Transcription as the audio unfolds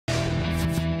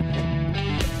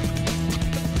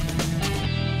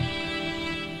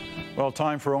Well,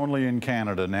 time for Only in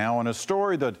Canada now, and a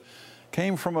story that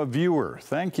came from a viewer.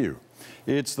 Thank you.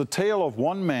 It's the tale of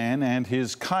one man and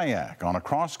his kayak on a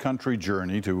cross-country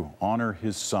journey to honor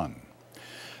his son.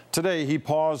 Today, he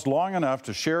paused long enough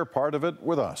to share part of it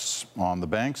with us on the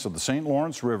banks of the St.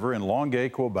 Lawrence River in Longueuil,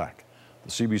 Quebec.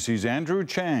 The CBC's Andrew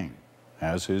Chang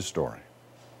has his story.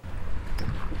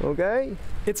 Okay.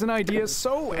 It's an idea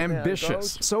so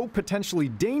ambitious, so potentially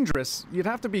dangerous, you'd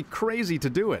have to be crazy to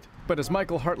do it. But as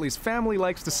Michael Hartley's family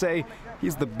likes to say,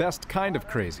 he's the best kind of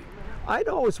crazy. I'd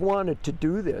always wanted to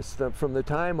do this from the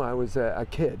time I was a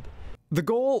kid. The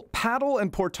goal, paddle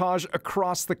and portage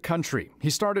across the country. He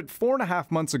started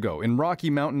 4.5 months ago in Rocky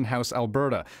Mountain House,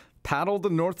 Alberta. Paddled the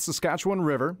North Saskatchewan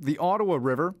River, the Ottawa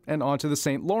River, and onto the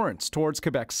St. Lawrence towards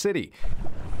Quebec City.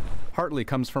 Hartley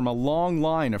comes from a long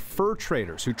line of fur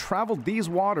traders who traveled these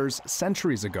waters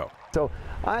centuries ago. So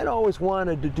I'd always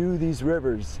wanted to do these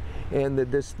rivers and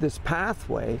this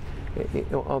pathway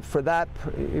for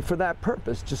that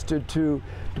purpose, just to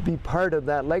be part of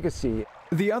that legacy.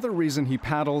 The other reason he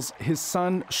paddles, his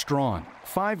son, Strawn.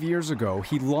 5 years ago,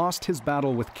 he lost his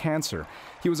battle with cancer.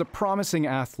 He was a promising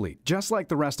athlete, just like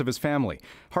the rest of his family.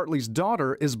 Hartley's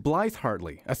daughter is Blythe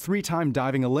Hartley, a 3-time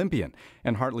diving Olympian.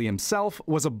 And Hartley himself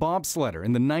was a bobsledder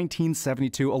in the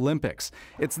 1972 Olympics.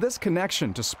 It's this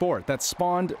connection to sport that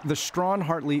spawned the Strawn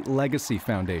Hartley Legacy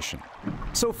Foundation.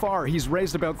 So far, he's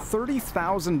raised about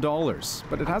 $30,000,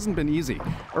 but it hasn't been easy.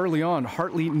 Early on,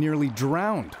 Hartley nearly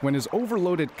drowned when his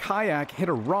overloaded kayak hit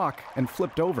a rock and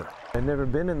flipped over. I'd never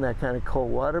been in that kind of cold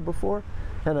water before,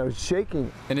 and I was shaking.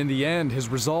 And in the end, his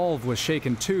resolve was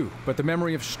shaken too, but the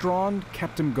memory of Strawn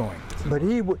kept him going. But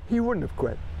he wouldn't have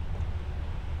quit.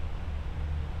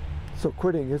 So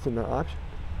quitting isn't an option.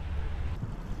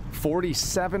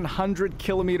 4,700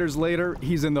 kilometers later,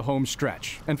 he's in the home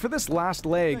stretch. And for this last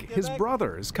leg, his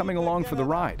brother is coming along for the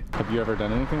ride. Have you ever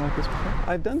done anything like this before?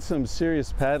 I've done some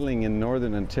serious paddling in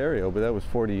northern Ontario, but that was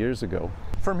 40 years ago.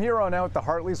 From here on out, the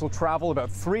Hartleys will travel about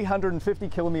 350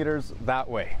 kilometers that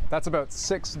way. That's about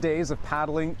 6 days of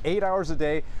paddling, 8 hours a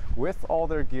day, with all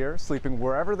their gear, sleeping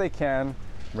wherever they can,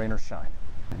 rain or shine.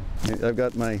 I've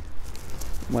got my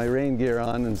rain gear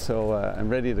on, and so I'm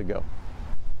ready to go.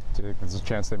 Do you think there's a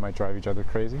chance they might drive each other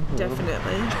crazy?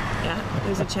 Definitely, yeah.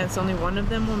 There's a chance only one of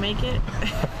them will make it.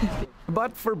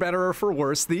 But for better or for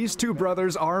worse, these two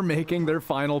brothers are making their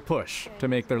final push to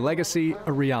make their legacy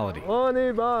a reality.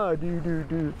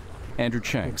 Andrew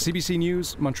Chang, CBC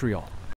News, Montreal.